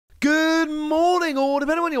morning, or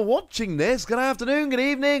depending on when you're watching this, good afternoon, good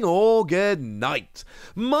evening, or good night.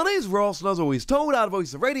 My name's Ross, and as always told, out of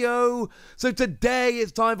Voice of Radio. So today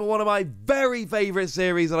it's time for one of my very favourite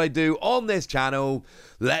series that I do on this channel.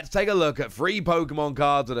 Let's take a look at free Pokemon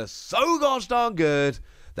cards that are so gosh darn good,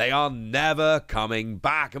 they are never coming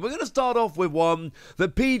back. And we're going to start off with one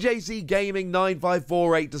that PJC Gaming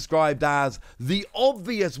 9548 described as the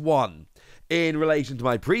obvious one in relation to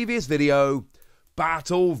my previous video,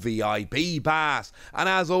 Battle VIP Pass. And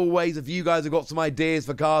as always, if you guys have got some ideas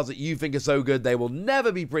for cards that you think are so good they will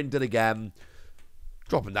never be printed again,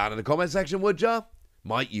 drop them down in the comment section, would ya?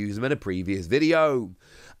 Might use them in a previous video.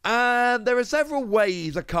 And there are several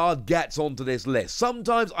ways a card gets onto this list.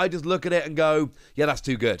 Sometimes I just look at it and go, yeah, that's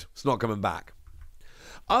too good, it's not coming back.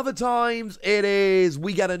 Other times it is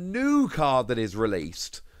we get a new card that is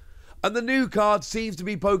released, and the new card seems to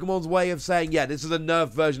be Pokemon's way of saying, yeah, this is a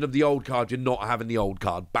nerfed version of the old card, you're not having the old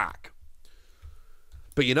card back.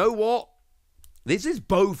 But you know what? This is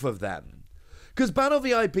both of them. Because Battle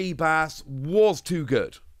VIP Pass was too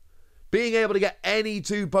good. Being able to get any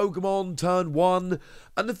two Pokemon turn one.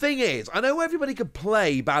 And the thing is, I know everybody could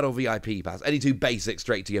play Battle VIP Pass, any two basics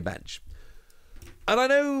straight to your bench. And I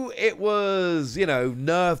know it was, you know,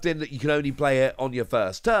 nerfed in that you can only play it on your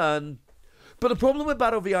first turn. But the problem with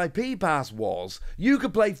Battle VIP Pass was, you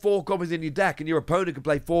could play 4 copies in your deck and your opponent could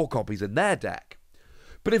play 4 copies in their deck.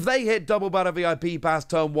 But if they hit double Battle VIP Pass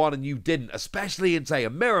turn 1 and you didn't, especially in, say,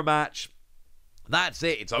 a mirror match, that's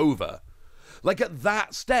it, it's over. Like, at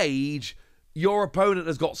that stage, your opponent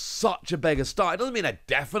has got such a bigger start. It doesn't mean they're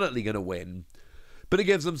definitely going to win, but it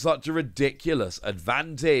gives them such a ridiculous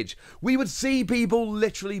advantage. We would see people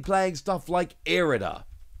literally playing stuff like Irida.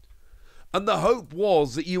 And the hope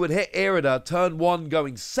was that you would hit Irida turn 1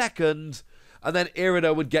 going second, and then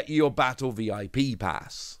Irida would get you your Battle VIP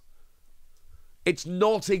Pass. It's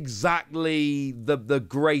not exactly the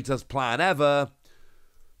greatest plan ever,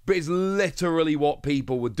 but it's literally what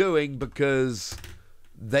people were doing because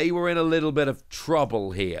they were in a little bit of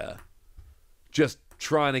trouble here. Just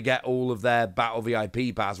trying to get all of their Battle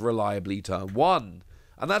VIP Pass reliably turn 1.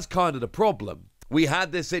 And that's kind of the problem. We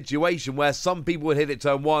had this situation where some people would hit it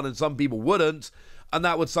turn 1 and some people wouldn't, and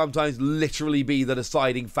that would sometimes literally be the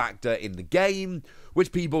deciding factor in the game,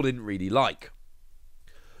 which people didn't really like.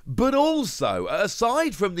 But also,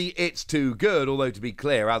 aside from the it's too good, although to be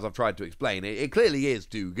clear, as I've tried to explain, it clearly is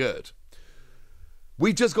too good,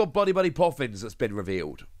 we've just got Buddy Buddy Poffins that's been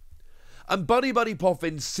revealed. And Buddy Buddy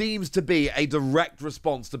Poffins seems to be a direct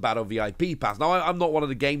response to Battle VIP Pass. Now, I'm not one of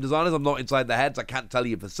the game designers, I'm not inside their heads, I can't tell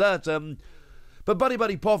you for certain. But Buddy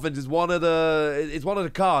Buddy Poffins is one of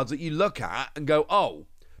the cards that you look at and go, oh,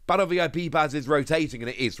 Battle VIP Pass is rotating, and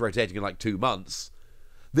it is rotating in like 2 months.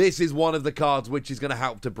 This is one of the cards which is going to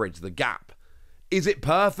help to bridge the gap. Is it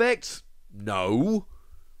perfect? No.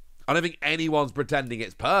 I don't think anyone's pretending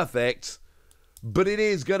it's perfect, but it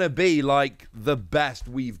is going to be like the best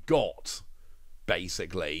we've got,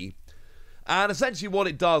 basically. And essentially what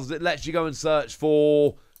it does is it lets you go and search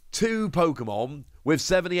for 2 Pokemon with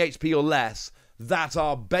 70 HP or less that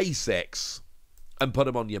are basics and put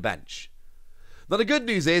them on your bench. Now the good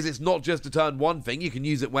news is it's not just a turn 1 thing, you can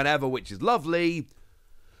use it whenever, which is lovely,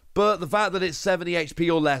 but the fact that it's 70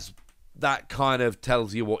 HP or less, that kind of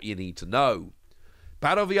tells you what you need to know.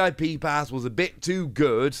 Battle VIP Pass was a bit too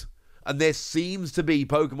good, and this seems to be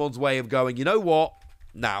Pokemon's way of going, you know what?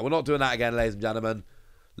 Nah, we're not doing that again, ladies and gentlemen.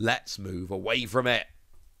 Let's move away from it.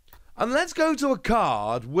 And let's go to a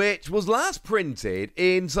card which was last printed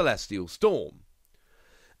in Celestial Storm.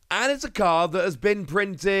 And it's a card that has been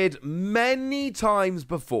printed many times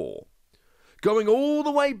before. Going all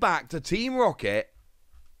the way back to Team Rocket,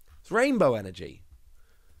 it's Rainbow Energy.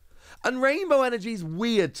 And Rainbow Energy is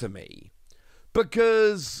weird to me,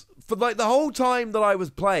 because for like the whole time that I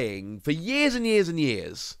was playing, for years and years and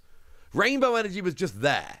years, Rainbow Energy was just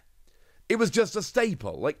there. It was just a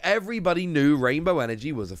staple. Like, everybody knew Rainbow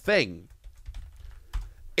Energy was a thing.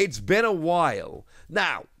 It's been a while.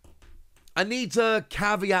 Now, I need to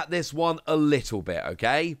caveat this one a little bit,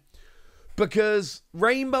 okay? Because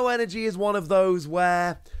Rainbow Energy is one of those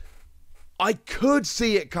where I could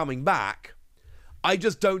see it coming back. I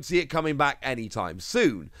just don't see it coming back anytime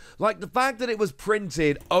soon. Like, the fact that it was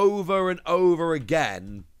printed over and over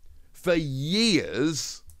again for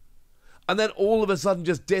years, and then all of a sudden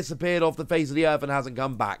just disappeared off the face of the earth and hasn't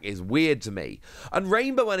come back, is weird to me. And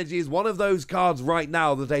Rainbow Energy is one of those cards right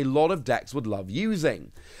now that a lot of decks would love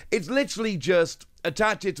using. It's literally just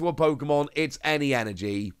attach it to a Pokemon, it's any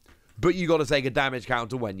energy, but you got to take a damage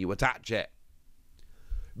counter when you attach it.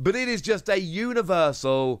 But it is just a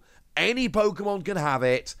universal, any Pokemon can have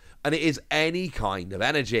it, and it is any kind of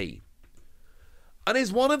energy. And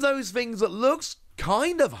it's one of those things that looks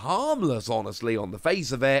kind of harmless, honestly, on the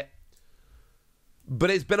face of it.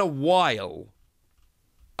 But it's been a while.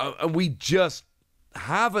 And we just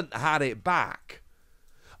haven't had it back.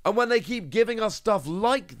 And when they keep giving us stuff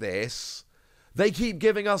like this, they keep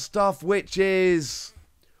giving us stuff which is,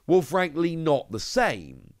 well, frankly, not the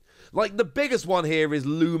same. Like, the biggest one here is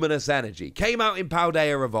Luminous Energy. Came out in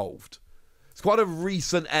Paldea Evolved. It's quite a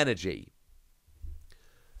recent energy.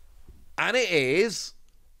 And it is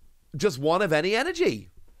just one of any energy.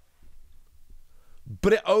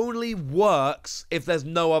 But it only works if there's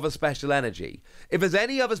no other special energy. If there's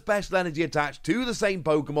any other special energy attached to the same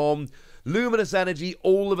Pokemon, Luminous Energy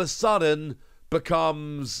all of a sudden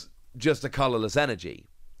becomes just a colourless energy.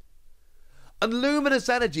 And Luminous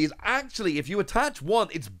Energy is actually, if you attach one,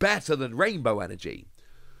 it's better than Rainbow Energy.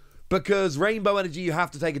 Because Rainbow Energy, you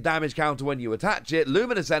have to take a damage counter when you attach it.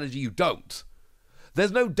 Luminous Energy, you don't.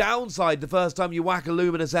 There's no downside the first time you whack a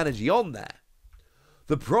Luminous Energy on there.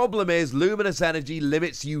 The problem is Luminous Energy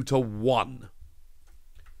limits you to 1.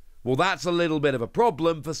 Well, that's a little bit of a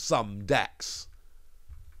problem for some decks.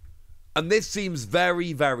 And this seems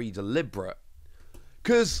very, very deliberate.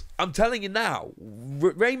 Because, I'm telling you now,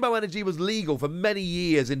 Rainbow Energy was legal for many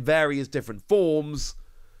years in various different forms.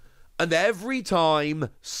 And every time,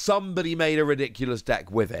 somebody made a ridiculous deck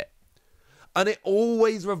with it. And it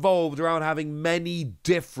always revolved around having many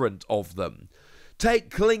different of them. Take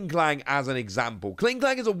Klinklang as an example.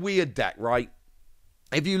 Klinklang is a weird deck, right?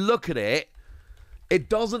 If you look at it, it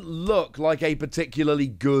doesn't look like a particularly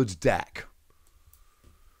good deck.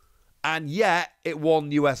 And yet, it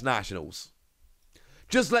won US Nationals.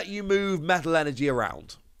 Just let you move Metal Energy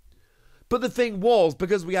around. But the thing was,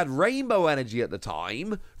 because we had Rainbow Energy at the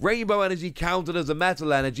time, Rainbow Energy counted as a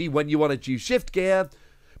Metal Energy when you wanted to use Shift Gear,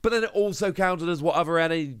 but then it also counted as whatever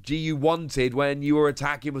energy you wanted when you were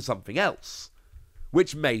attacking with something else,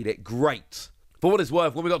 which made it great. For what it's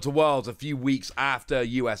worth, when we got to Worlds a few weeks after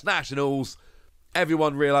US Nationals,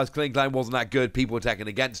 everyone realised Klinklang wasn't that good, people were taking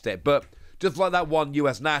against it, but just like that one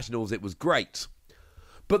US Nationals, it was great.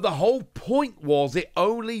 But the whole point was it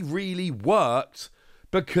only really worked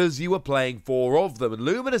because you were playing 4 of them, and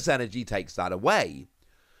Luminous Energy takes that away.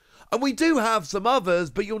 And we do have some others,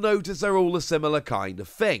 but you'll notice they're all a similar kind of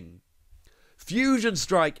thing. Fusion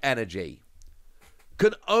Strike Energy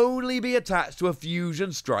can only be attached to a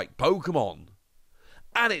Fusion Strike Pokemon.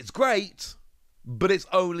 And it's great, but it's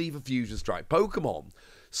only for Fusion Strike Pokemon.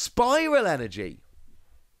 Spiral Energy,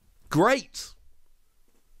 great.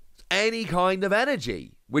 Any kind of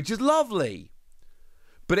energy, which is lovely.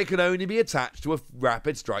 But it can only be attached to a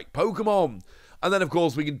Rapid Strike Pokemon. And then, of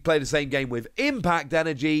course, we can play the same game with Impact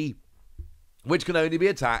Energy, which can only be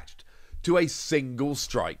attached to a single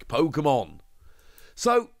strike Pokemon.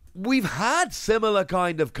 So, we've had similar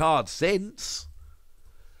kind of cards since.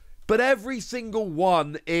 But every single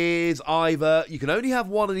one is either you can only have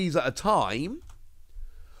one of these at a time,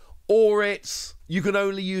 or it's you can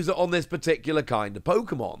only use it on this particular kind of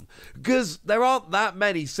Pokemon. Because there aren't that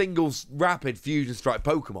many single Rapid Fusion Strike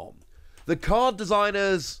Pokemon. The card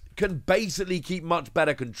designers can basically keep much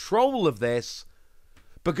better control of this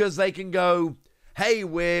because they can go, hey,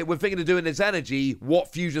 we're thinking of doing this energy,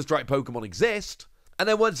 what Fusion Strike Pokemon exist? And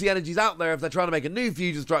then once the energy's out there, if they're trying to make a new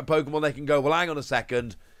Fusion Strike Pokemon, they can go, well, hang on a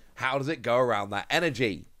second, how does it go around that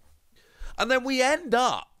energy? And then we end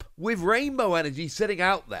up with Rainbow Energy sitting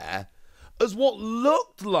out there as what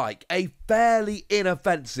looked like a fairly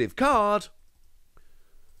inoffensive card.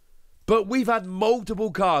 But we've had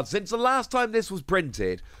multiple cards. Since the last time this was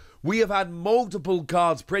printed, we have had multiple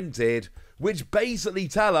cards printed which basically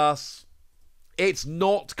tell us it's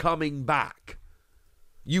not coming back.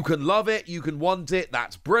 You can love it, you can want it,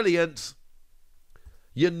 that's brilliant.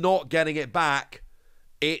 You're not getting it back.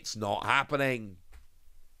 It's not happening.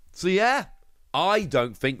 So yeah, I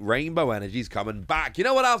don't think Rainbow Energy's coming back. You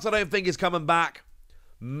know what else I don't think is coming back?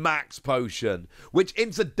 Max Potion, which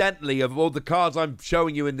incidentally, of all the cards I'm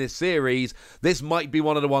showing you in this series, this might be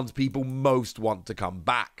one of the ones people most want to come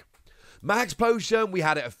back. Max Potion, we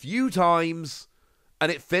had it a few times,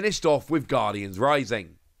 and it finished off with Guardians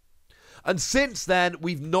Rising. And since then,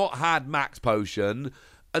 we've not had Max Potion,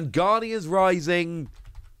 and Guardians Rising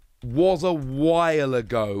was a while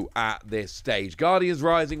ago at this stage. Guardians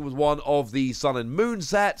Rising was one of the Sun and Moon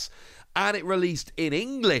sets, and it released in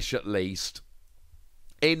English at least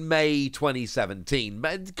in May 2017,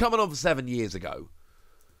 coming on 7 years ago.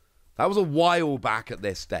 That was a while back at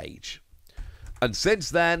this stage. And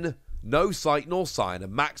since then, no sight nor sign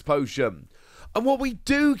of Max Potion. And what we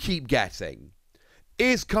do keep getting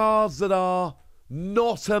is cards that are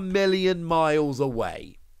not a million miles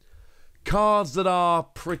away. Cards that are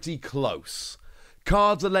pretty close.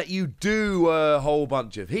 cards that let you do a whole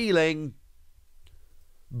bunch of healing,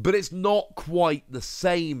 but it's not quite the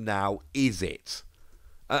same now, is it?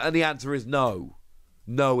 And the answer is no.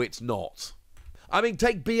 No, it's not. I mean,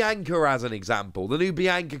 take Bianca as an example. The new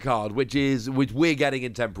Bianca card, which we're getting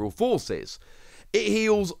in Temporal Forces. It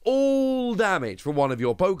heals all damage from one of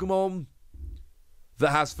your Pokemon that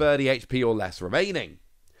has 30 HP or less remaining.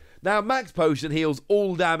 Now, Max Potion heals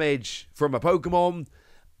all damage from a Pokemon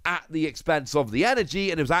at the expense of the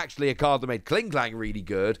energy, and it was actually a card that made Klinklang really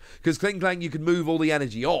good, because Klinklang, you could move all the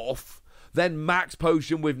energy off, then Max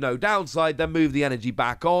Potion with no downside, then move the energy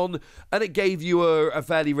back on, and it gave you a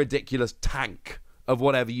fairly ridiculous tank of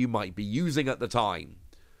whatever you might be using at the time.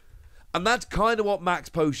 And that's kind of what Max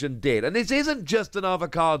Potion did. And this isn't just another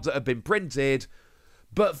cards that have been printed,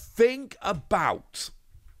 but think about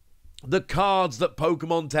the cards that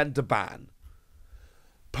Pokemon tend to ban.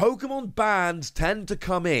 Pokemon bans tend to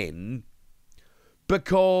come in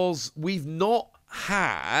because we've not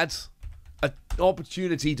had an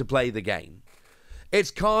opportunity to play the game. It's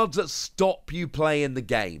cards that stop you playing the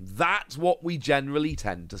game. That's what we generally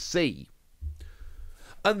tend to see.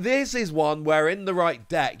 And this is one where in the right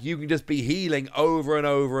deck, you can just be healing over and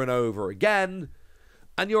over and over again,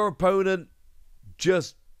 and your opponent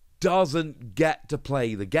just doesn't get to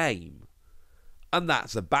play the game. And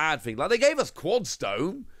that's a bad thing. Like, they gave us Quad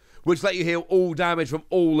Stone, which let you heal all damage from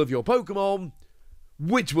all of your Pokemon,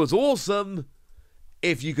 which was awesome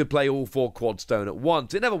if you could play all 4 Quad Stone at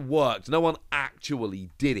once. It never worked. No one actually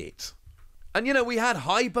did it. And, you know, we had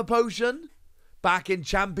Hyper Potion back in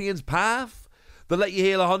Champion's Path that let you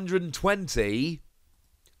heal 120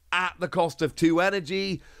 at the cost of 2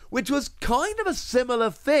 energy, which was kind of a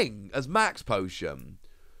similar thing as Max Potion.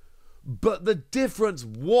 But the difference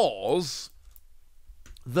was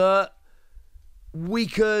that we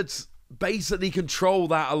could basically control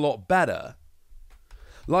that a lot better.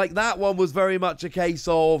 Like, that one was very much a case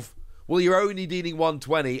of, well, you're only dealing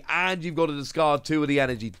 120 and you've got to discard 2 of the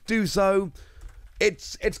energy to do so.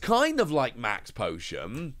 It's kind of like Max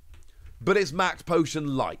Potion, but it's Max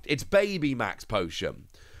Potion Light. It's baby Max Potion.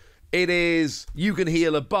 It is, you can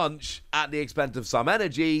heal a bunch at the expense of some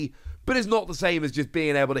energy, but it's not the same as just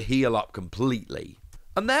being able to heal up completely.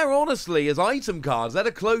 And they're honestly, as item cards, they're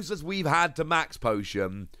the closest we've had to Max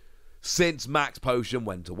Potion since Max Potion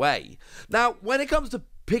went away. Now, when it comes to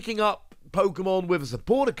picking up Pokemon with a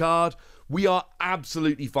supporter card, we are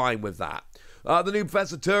absolutely fine with that. The new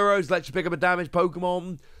Professor Turos lets you pick up a damaged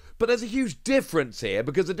Pokemon, but there's a huge difference here,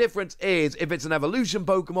 because the difference is, if it's an evolution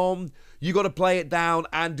Pokemon, you got to play it down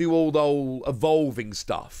and do all the whole evolving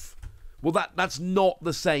stuff. Well, that's not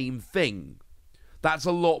the same thing. That's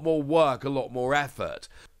a lot more work, a lot more effort.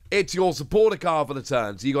 It's your supporter card for the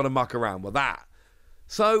turn, so you got to muck around with that.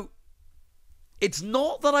 So, it's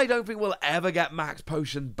not that I don't think we'll ever get Max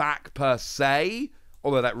Potion back per se,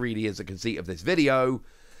 although that really is the conceit of this video.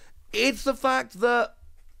 It's the fact that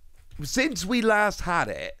since we last had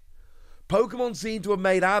it, Pokemon seem to have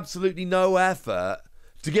made absolutely no effort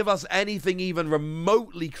to give us anything even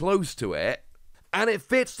remotely close to it, and it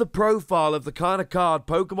fits the profile of the kind of card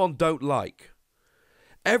Pokemon don't like.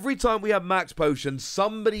 Every time we have Max Potion,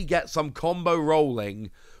 somebody gets some combo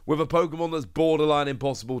rolling with a Pokemon that's borderline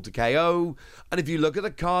impossible to KO. And if you look at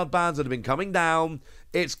the card bans that have been coming down,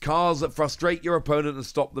 it's cards that frustrate your opponent and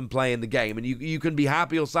stop them playing the game. And you can be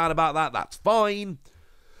happy or sad about that, that's fine.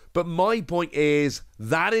 But my point is,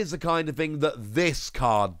 that is the kind of thing that this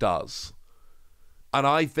card does. And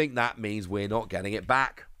I think that means we're not getting it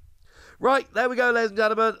back. Right, there we go, ladies and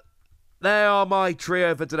gentlemen. They are my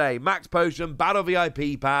trio for today. Max Potion, Battle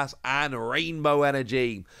VIP Pass, and Rainbow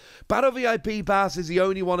Energy. Battle VIP Pass is the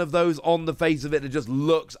only one of those on the face of it that just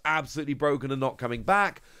looks absolutely broken and not coming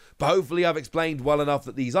back. But hopefully I've explained well enough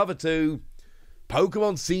that these other two,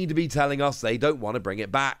 Pokemon seem to be telling us they don't want to bring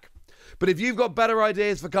it back. But if you've got better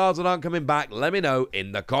ideas for cards that aren't coming back, let me know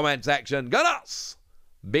in the comment section. Go nuts!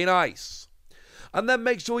 Be nice. And then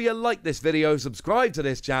make sure you like this video, subscribe to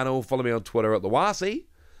this channel, follow me on Twitter at TheWasi.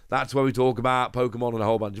 That's where we talk about Pokemon and a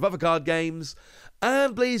whole bunch of other card games.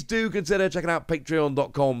 And please do consider checking out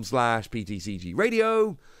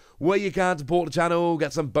patreon.com/PTCGradio, where you can support the channel,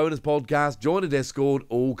 get some bonus podcasts, join the Discord,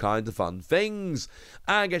 all kinds of fun things.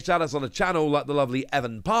 And get shout-outs on the channel like the lovely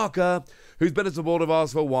Evan Parker, who's been a supporter of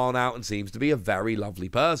ours for a while now and seems to be a very lovely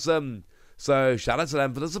person. So shout out to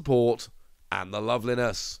them for the support and the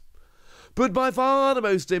loveliness. But by far the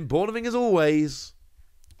most important thing as always,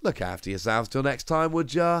 look after yourselves till next time,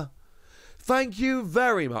 would ya? Thank you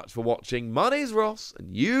very much for watching. My name's Ross,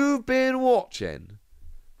 and you've been watching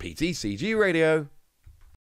PTCG Radio.